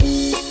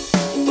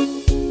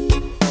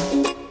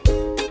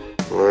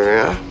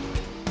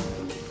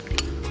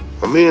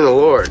me and the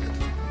Lord,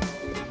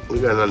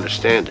 we got an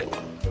understanding.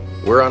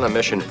 We're on a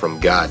mission from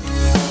God.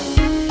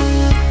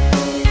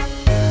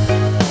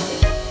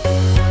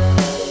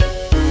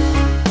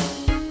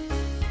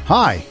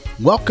 Hi,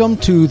 welcome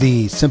to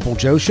the Simple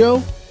Joe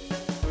Show.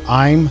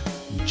 I'm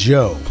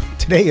Joe.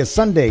 Today is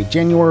Sunday,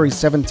 January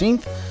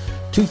 17th,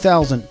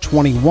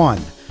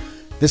 2021.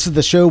 This is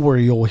the show where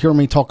you'll hear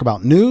me talk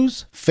about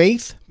news,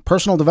 faith,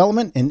 personal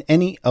development, and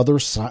any other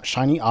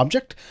shiny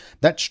object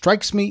that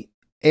strikes me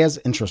as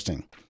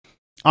interesting.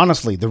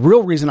 Honestly, the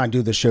real reason I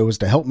do this show is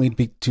to help me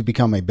to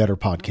become a better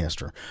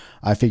podcaster.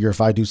 I figure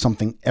if I do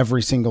something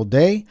every single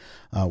day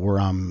where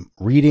I'm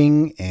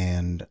reading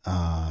and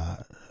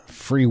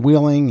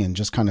freewheeling and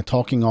just kind of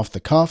talking off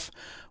the cuff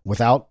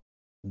without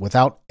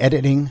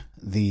editing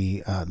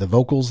the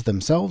vocals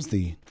themselves,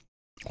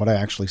 what I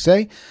actually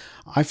say,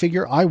 I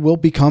figure I will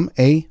become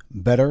a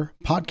better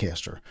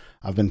podcaster.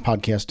 I've been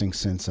podcasting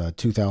since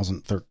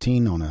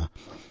 2013 on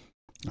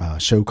a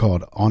show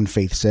called On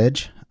Faith's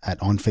Edge at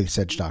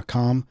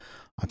onfaithsedge.com.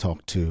 I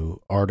talk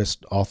to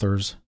artists,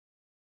 authors,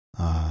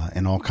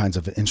 and all kinds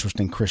of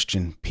interesting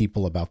Christian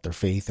people about their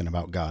faith and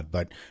about God.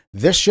 But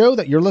this show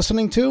that you're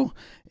listening to,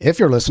 if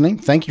you're listening,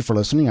 thank you for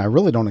listening. I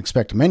really don't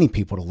expect many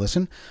people to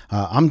listen.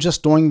 I'm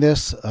just doing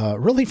this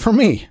really for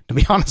me, to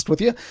be honest with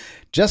you,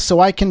 just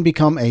so I can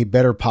become a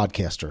better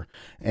podcaster.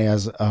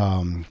 As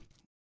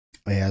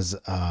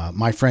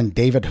my friend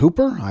David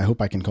Hooper, I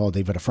hope I can call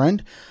David a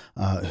friend,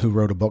 who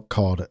wrote a book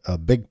called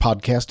Big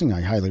Podcasting. I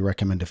highly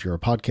recommend, if you're a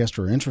podcaster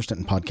or interested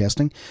in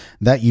podcasting,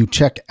 that you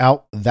check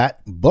out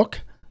that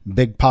book,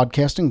 Big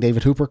Podcasting.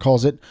 David Hooper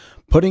calls it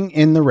Putting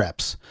in the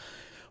Reps.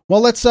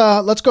 Well, let's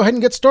go ahead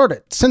and get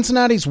started.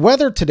 Cincinnati's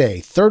weather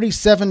today,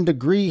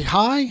 37-degree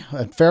high,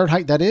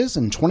 Fahrenheit that is,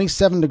 and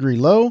 27-degree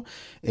low.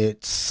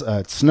 It's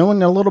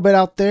snowing a little bit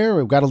out there.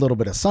 We've got a little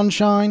bit of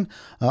sunshine.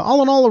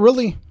 All in all, a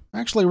really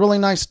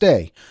nice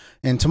day.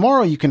 And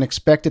tomorrow you can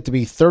expect it to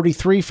be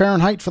 33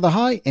 Fahrenheit for the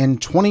high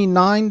and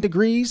 29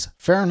 degrees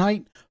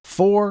Fahrenheit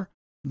for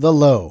the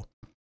low.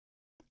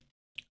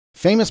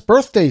 Famous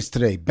birthdays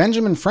today.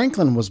 Benjamin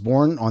Franklin was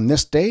born on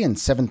this day in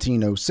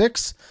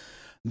 1706.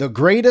 The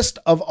greatest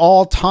of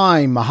all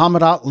time,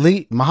 Muhammad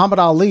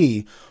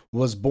Ali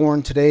was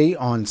born today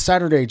on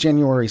Saturday,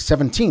 January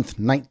 17th,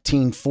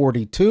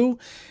 1942.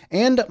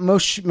 And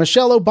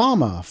Michelle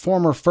Obama,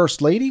 former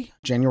First Lady,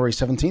 January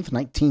 17th,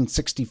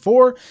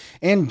 1964.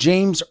 And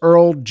James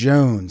Earl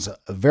Jones,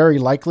 very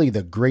likely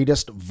the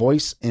greatest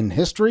voice in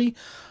history.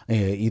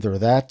 Either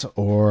that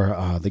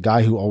or the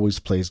guy who always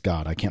plays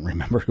God. I can't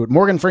remember who.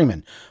 Morgan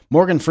Freeman.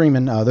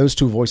 Those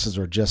two voices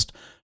are just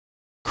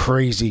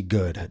crazy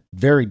good.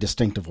 Very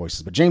distinctive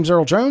voices. But James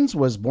Earl Jones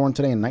was born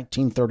today in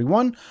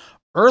 1931.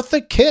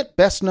 Eartha Kitt,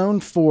 best known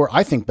for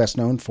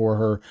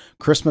her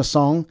Christmas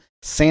song,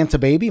 Santa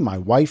Baby. My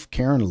wife,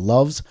 Karen,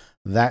 loves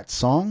that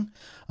song.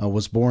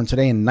 Was born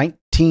today in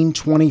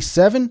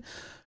 1927.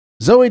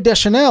 Zooey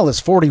Deschanel is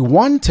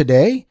 41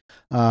 today.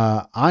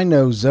 I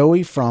know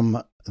Zoe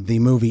from the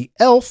movie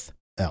Elf.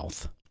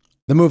 The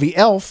movie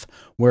Elf,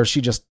 where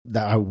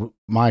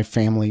my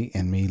family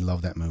and me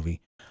love that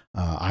movie.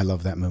 I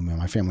love that movie.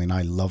 My family and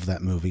I love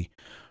that movie.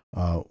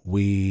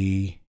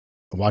 We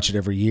watch it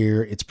every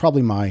year. It's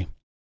probably my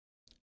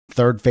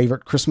third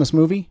favorite Christmas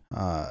movie.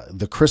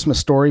 The Christmas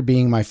Story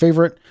being my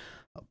favorite.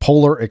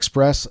 Polar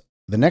Express,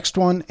 the next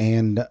one,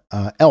 and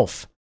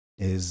Elf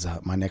is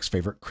my next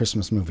favorite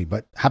Christmas movie.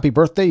 But happy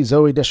birthday,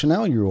 Zooey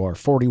Deschanel. You are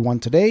 41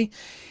 today.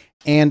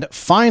 And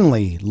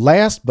finally,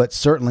 last but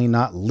certainly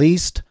not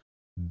least,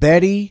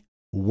 Betty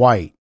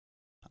White,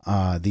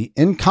 the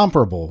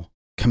incomparable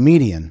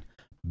comedian.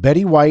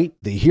 Betty White,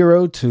 the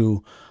hero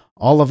to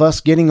all of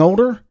us getting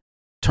older,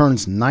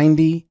 turns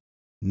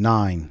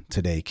 99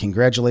 today.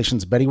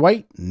 Congratulations, Betty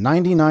White,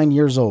 99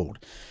 years old.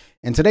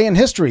 And today in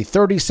history,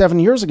 37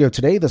 years ago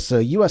today,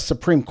 the U.S.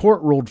 Supreme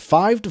Court ruled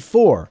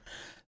 5-4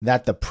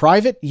 that the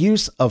private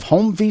use of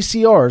home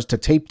VCRs to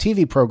tape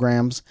TV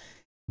programs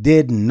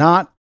did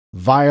not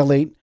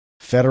violate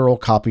federal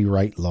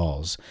copyright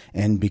laws.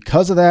 And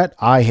because of that,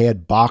 I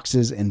had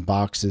boxes and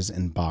boxes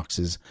and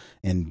boxes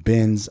and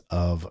bins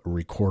of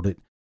recorded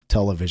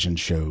television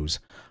shows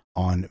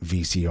on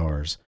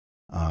VCRs.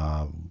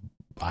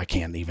 I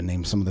can't even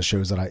name some of the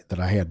shows that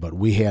I had, but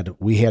we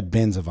had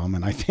bins of them,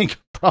 and I think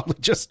probably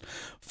just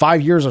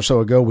 5 years or so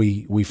ago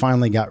we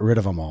finally got rid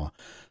of them all.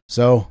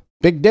 So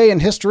big day in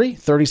history.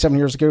 37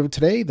 years ago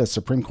today, the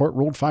Supreme Court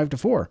ruled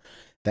 5-4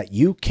 that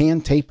you can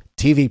tape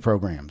TV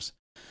programs.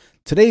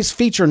 Today's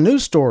feature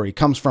news story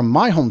comes from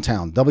my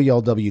hometown,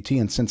 WLWT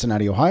in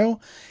Cincinnati, Ohio.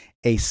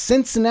 A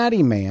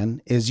Cincinnati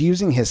man is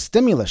using his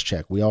stimulus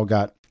check.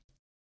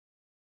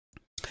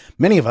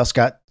 Many of us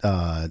got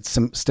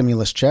some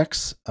stimulus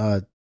checks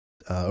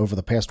over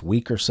the past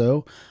week or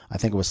so. I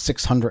think it was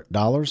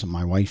 $600, and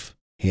my wife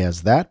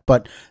has that.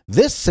 But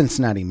this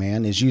Cincinnati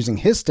man is using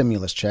his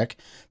stimulus check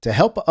to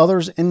help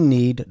others in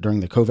need during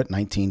the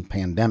COVID-19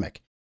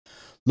 pandemic.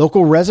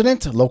 Local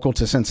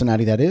to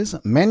Cincinnati that is,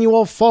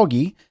 Manuel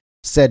Foggy,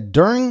 said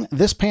during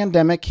this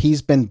pandemic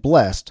he's been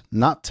blessed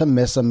not to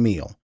miss a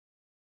meal.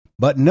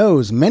 but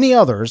knows many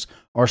others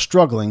are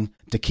struggling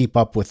to keep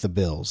up with the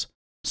bills.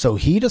 So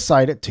he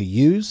decided to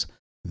use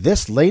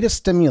this latest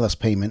stimulus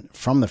payment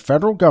from the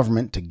federal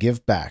government to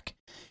give back.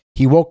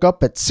 He woke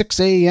up at 6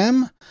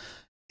 a.m.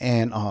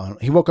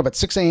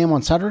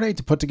 on Saturday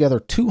to put together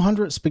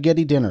 200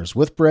 spaghetti dinners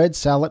with bread,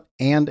 salad,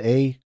 and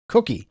a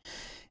cookie.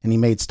 And he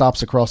made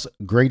stops across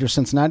greater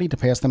Cincinnati to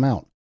pass them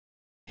out.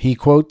 He's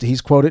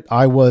quoted,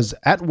 "I was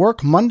at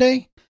work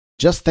Monday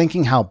just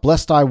thinking how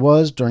blessed I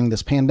was during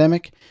this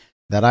pandemic,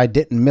 that I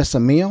didn't miss a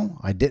meal,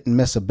 I didn't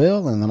miss a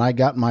bill, and then I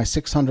got my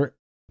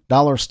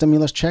 $600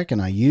 stimulus check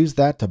and I used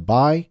that to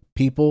buy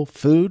people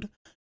food,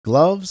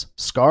 gloves,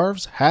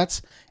 scarves,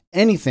 hats,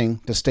 anything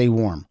to stay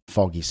warm,"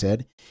 Foggy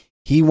said.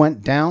 He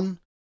went down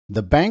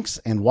the Banks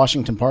and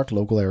Washington Park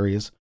local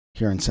areas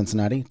here in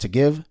Cincinnati to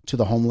give to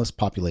the homeless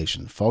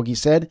population. Foggy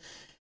said,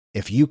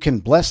 "If you can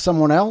bless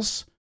someone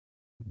else,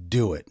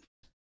 do it."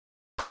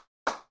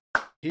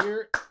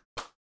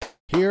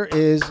 Here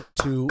is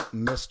to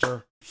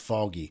Mr.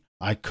 Foggy.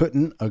 I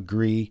couldn't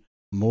agree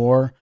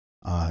more.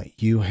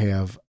 You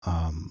have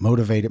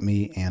motivated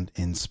me and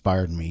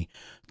inspired me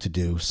to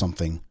do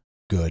something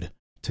good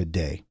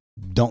today.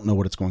 Don't know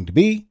what it's going to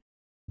be,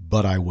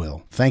 but I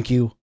will. Thank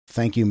you.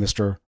 Thank you,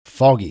 Mr.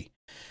 Foggy.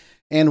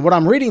 And what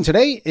I'm reading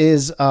today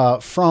is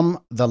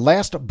from the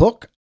last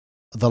book,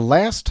 The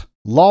Last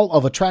Law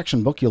of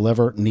Attraction book you'll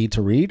ever need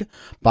to read,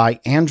 by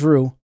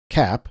Andrew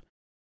Capp.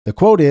 The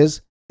quote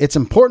is, "It's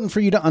important for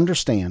you to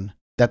understand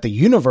that the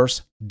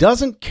universe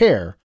doesn't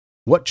care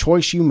what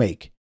choice you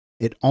make.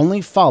 It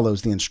only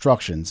follows the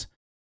instructions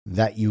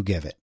that you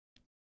give it."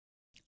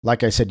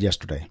 Like I said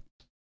yesterday,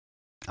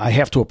 I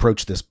have to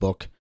approach this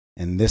book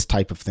and this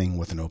type of thing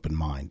with an open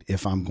mind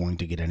if I'm going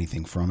to get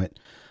anything from it.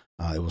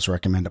 It was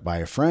recommended by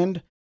a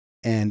friend,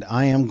 and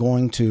I am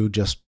going to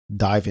just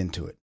dive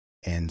into it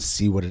and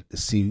see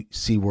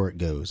where it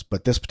goes.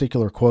 But this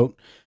particular quote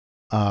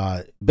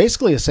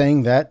basically is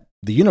saying that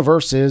the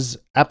universe is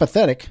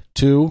apathetic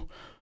to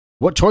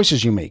what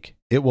choices you make.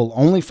 It will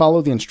only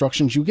follow the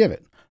instructions you give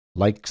it.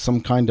 Like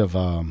some kind of,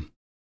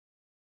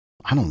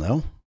 I don't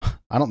know.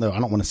 I don't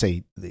want to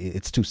say,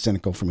 it's too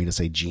cynical for me to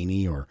say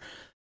genie or,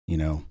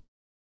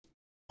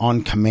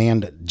 on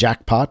command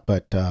jackpot,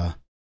 but,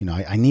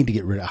 I need to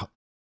get rid of,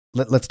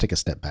 let's take a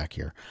step back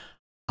here.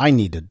 I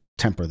need to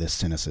temper this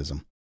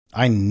cynicism.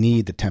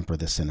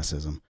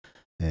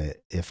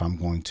 If I'm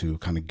going to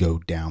kind of go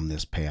down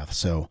this path.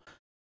 So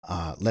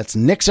let's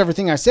nix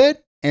everything I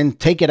said and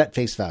take it at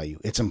face value.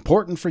 It's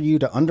important for you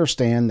to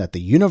understand that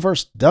the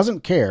universe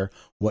doesn't care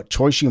what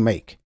choice you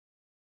make.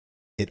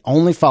 It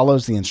only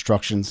follows the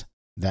instructions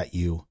that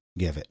you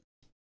give it.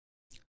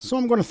 So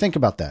I'm going to think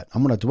about that.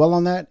 I'm going to dwell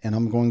on that, and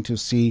I'm going to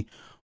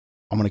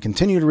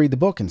continue to read the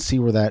book and see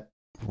where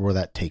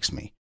that takes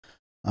me.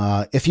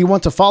 If you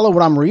want to follow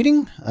what I'm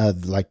reading,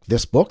 like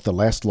this book, The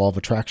Last Law of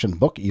Attraction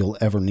book you'll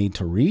ever need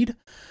to read,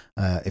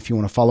 if you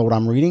want to follow what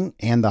I'm reading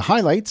and the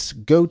highlights,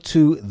 go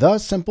to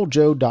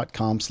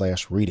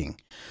thesimplejoe.com/reading.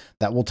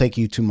 That will take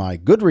you to my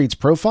Goodreads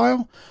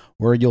profile,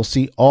 where you'll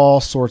see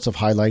all sorts of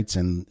highlights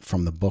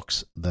from the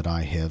books that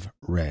I have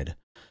read.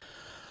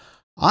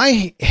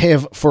 I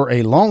have, for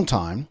a long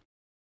time,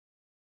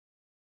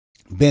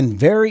 been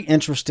very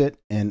interested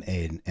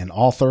in an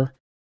author,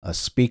 a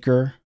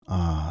speaker,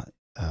 a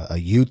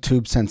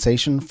YouTube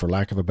sensation, for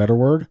lack of a better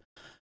word,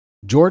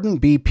 Jordan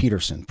B.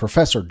 Peterson,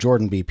 Professor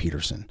Jordan B.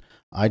 Peterson.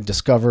 I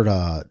discovered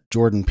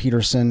Jordan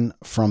Peterson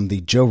from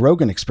the Joe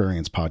Rogan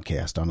Experience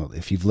podcast. I don't know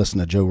if you've listened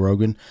to Joe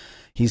Rogan.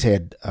 He's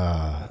had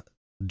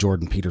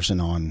Jordan Peterson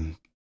on,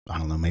 I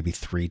don't know, maybe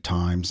 3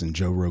 times, and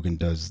Joe Rogan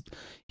does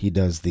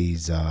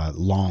these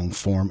long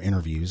form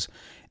interviews,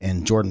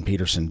 and Jordan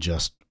Peterson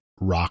just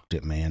rocked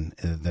it, man.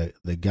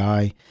 The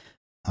guy,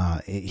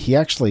 he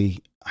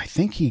actually, I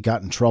think he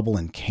got in trouble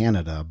in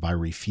Canada by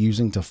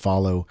refusing to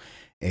follow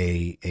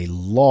a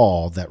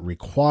law that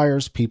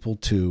requires people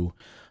to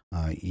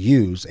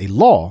use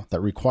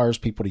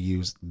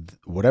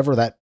whatever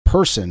that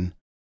person,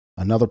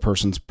 another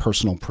person's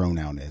personal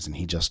pronoun is. And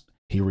he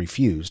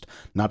refused,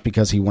 not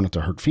because he wanted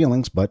to hurt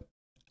feelings, but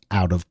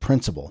out of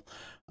principle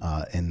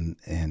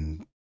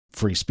and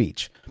free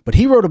speech. But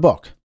he wrote a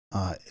book.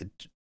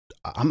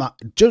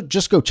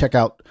 Just go check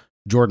out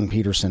Jordan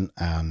Peterson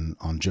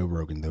on Joe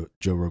Rogan, the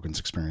Joe Rogan's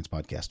Experience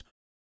podcast.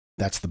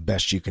 That's the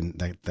best you can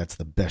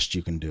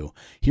do.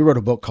 He wrote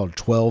a book called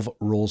 12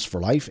 Rules for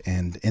Life,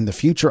 and in the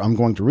future I'm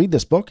going to read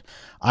this book.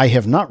 I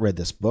have not read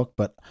this book,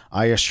 but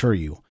I assure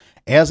you,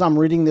 as I'm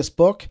reading this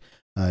book,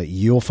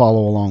 you'll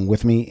follow along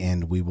with me,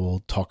 and we will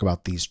talk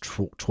about these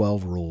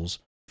 12 rules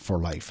for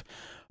life.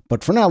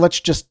 But for now, let's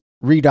just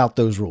read out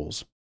those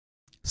rules.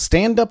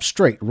 Stand up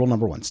straight. Rule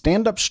number 1,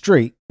 stand up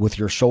straight with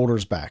your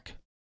shoulders back.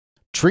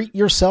 Treat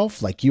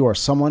yourself like you are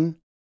someone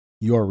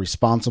you are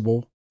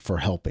responsible for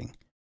helping.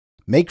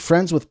 Make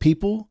friends with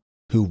people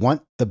who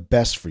want the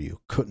best for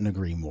you. Couldn't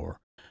agree more.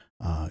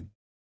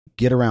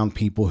 Get around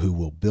people who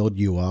will build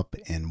you up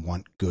and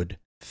want good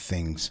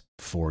things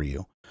for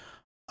you.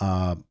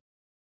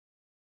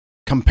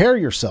 Compare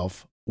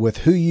yourself with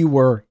who you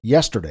were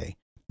yesterday,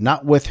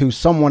 not with who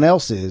someone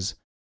else is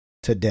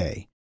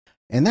today.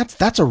 And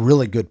that's a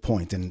really good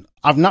point. And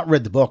I've not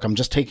read the book. I'm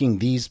just taking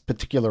these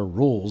particular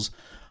rules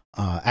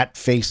at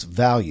face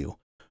value.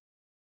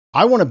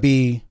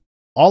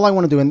 All I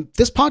want to do, and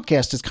this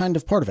podcast is kind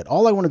of part of it.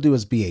 All I want to do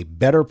is be a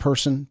better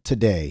person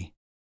today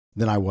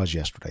than I was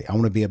yesterday. I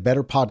want to be a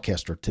better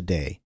podcaster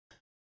today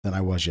than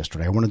I was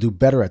yesterday. I want to do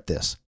better at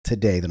this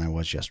today than I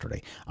was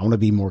yesterday. I want to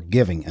be more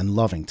giving and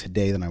loving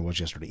today than I was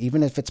yesterday.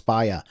 Even if it's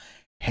by a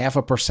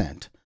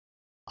 0.5%,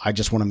 I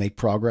just want to make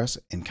progress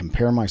and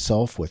compare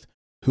myself with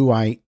who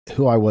I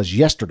was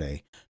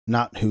yesterday,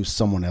 not who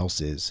someone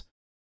else is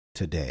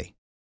today.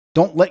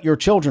 Don't let your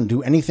children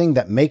do anything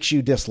that makes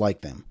you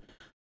dislike them.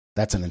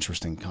 That's an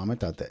interesting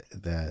comment.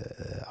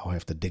 I'll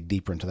have to dig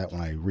deeper into that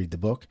when I read the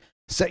book.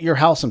 Set your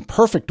house in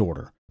perfect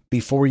order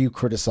before you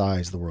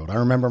criticize the world. I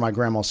remember my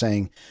grandma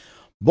saying,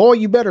 "Boy,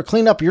 you better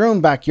clean up your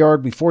own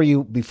backyard before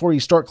you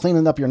start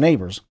cleaning up your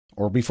neighbors,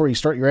 or before you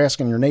start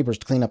asking your neighbors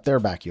to clean up their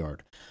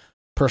backyard.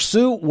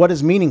 Pursue what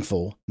is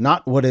meaningful,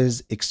 not what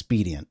is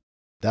expedient."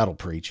 That'll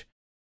preach.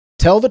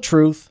 Tell the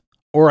truth,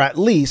 or at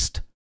least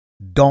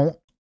don't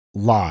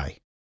lie.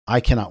 I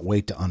cannot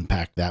wait to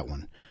unpack that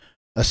one.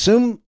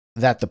 Assume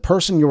that the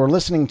person you are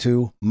listening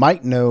to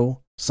might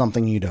know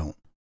something you don't.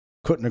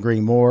 Couldn't agree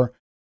more.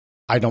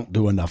 I don't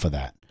do enough of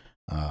that.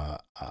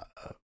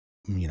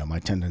 My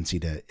tendency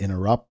to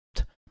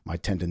interrupt, my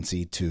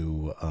tendency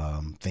to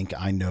think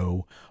I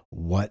know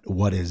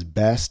what is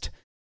best,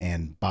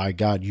 and by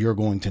God, you're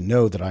going to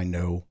know that I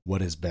know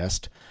what is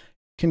best,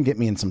 can get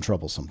me in some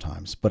trouble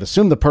sometimes. But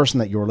assume the person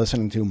that you're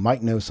listening to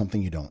might know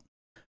something you don't.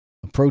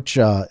 Approach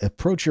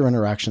your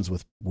interactions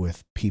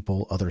with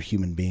people, other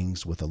human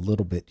beings, with a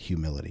little bit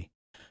humility.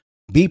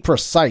 Be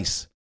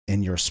precise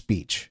in your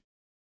speech.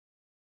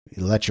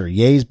 Let your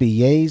yeas be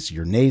yeas,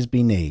 your nays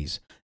be nays.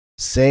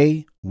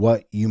 Say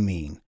what you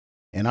mean.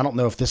 And I don't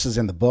know if this is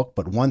in the book,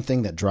 but one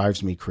thing that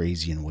drives me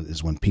crazy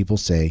is when people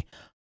say,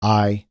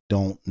 "I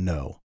don't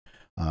know."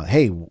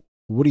 Hey,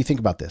 what do you think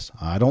about this?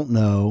 I don't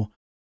know.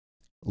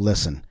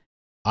 Listen,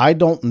 I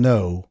don't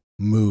know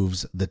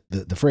moves,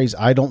 the phrase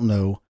 "I don't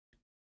know"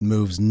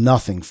 moves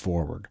nothing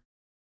forward.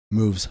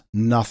 Moves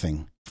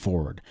nothing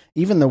forward.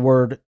 Even the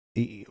word,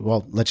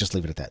 well, let's just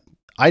leave it at that.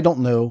 I don't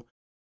know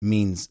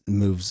moves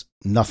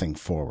nothing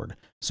forward.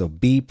 So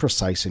be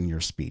precise in your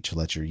speech.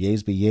 Let your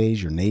yeas be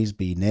yeas, your nays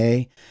be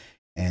nay,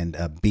 and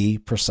be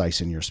precise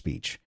in your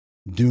speech.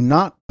 Do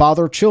not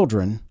bother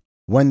children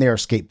when they are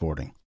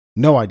skateboarding.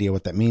 No idea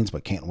what that means,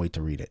 but can't wait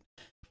to read it.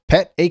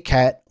 Pet a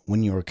cat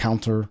when you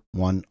encounter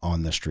one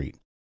on the street.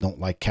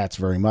 Don't like cats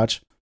very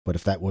much, but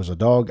if that was a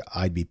dog,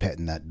 I'd be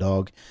petting that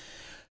dog.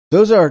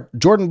 Those are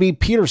Jordan B.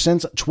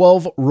 Peterson's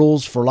 12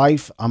 Rules for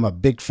Life. I'm a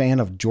big fan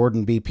of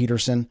Jordan B.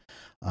 Peterson.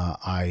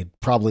 I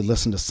probably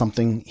listen to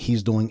something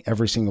he's doing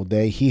every single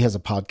day. He has a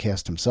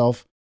podcast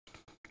himself.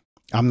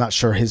 I'm not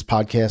sure his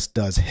podcast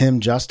does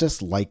him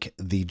justice like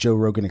the Joe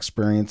Rogan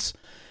Experience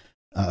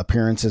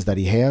appearances that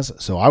he has.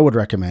 So I would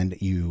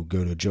recommend you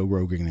go to Joe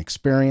Rogan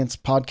Experience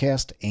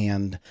podcast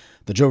and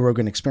the Joe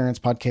Rogan Experience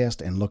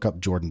podcast and look up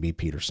Jordan B.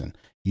 Peterson.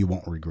 You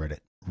won't regret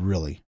it.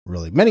 Really,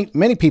 really.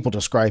 Many people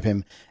describe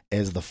him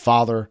as the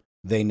father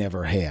they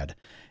never had,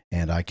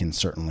 and I can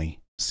certainly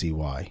see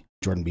why.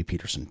 Jordan B.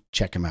 Peterson,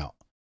 check him out.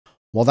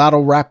 Well,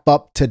 that'll wrap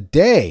up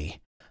today.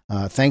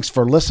 Thanks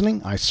for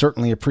listening. I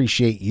certainly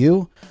appreciate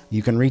you.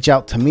 You can reach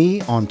out to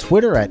me on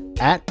Twitter at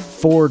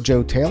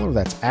 @4JoeTaylor.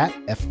 That's at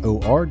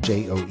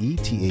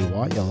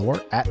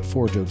FORJoeTaylor, at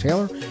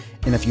 4JoeTaylor.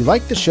 And if you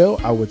like the show,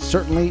 I would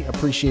certainly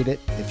appreciate it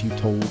if you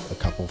told a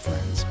couple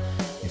friends.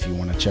 If you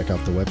want to check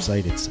out the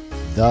website, it's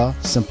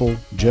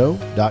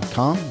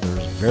thesimplejoe.com.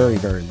 There's very,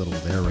 very little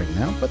there right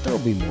now, but there will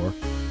be more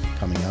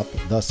coming up.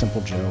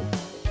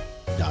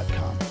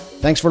 thesimplejoe.com.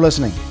 Thanks for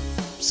listening.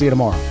 See you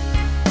tomorrow.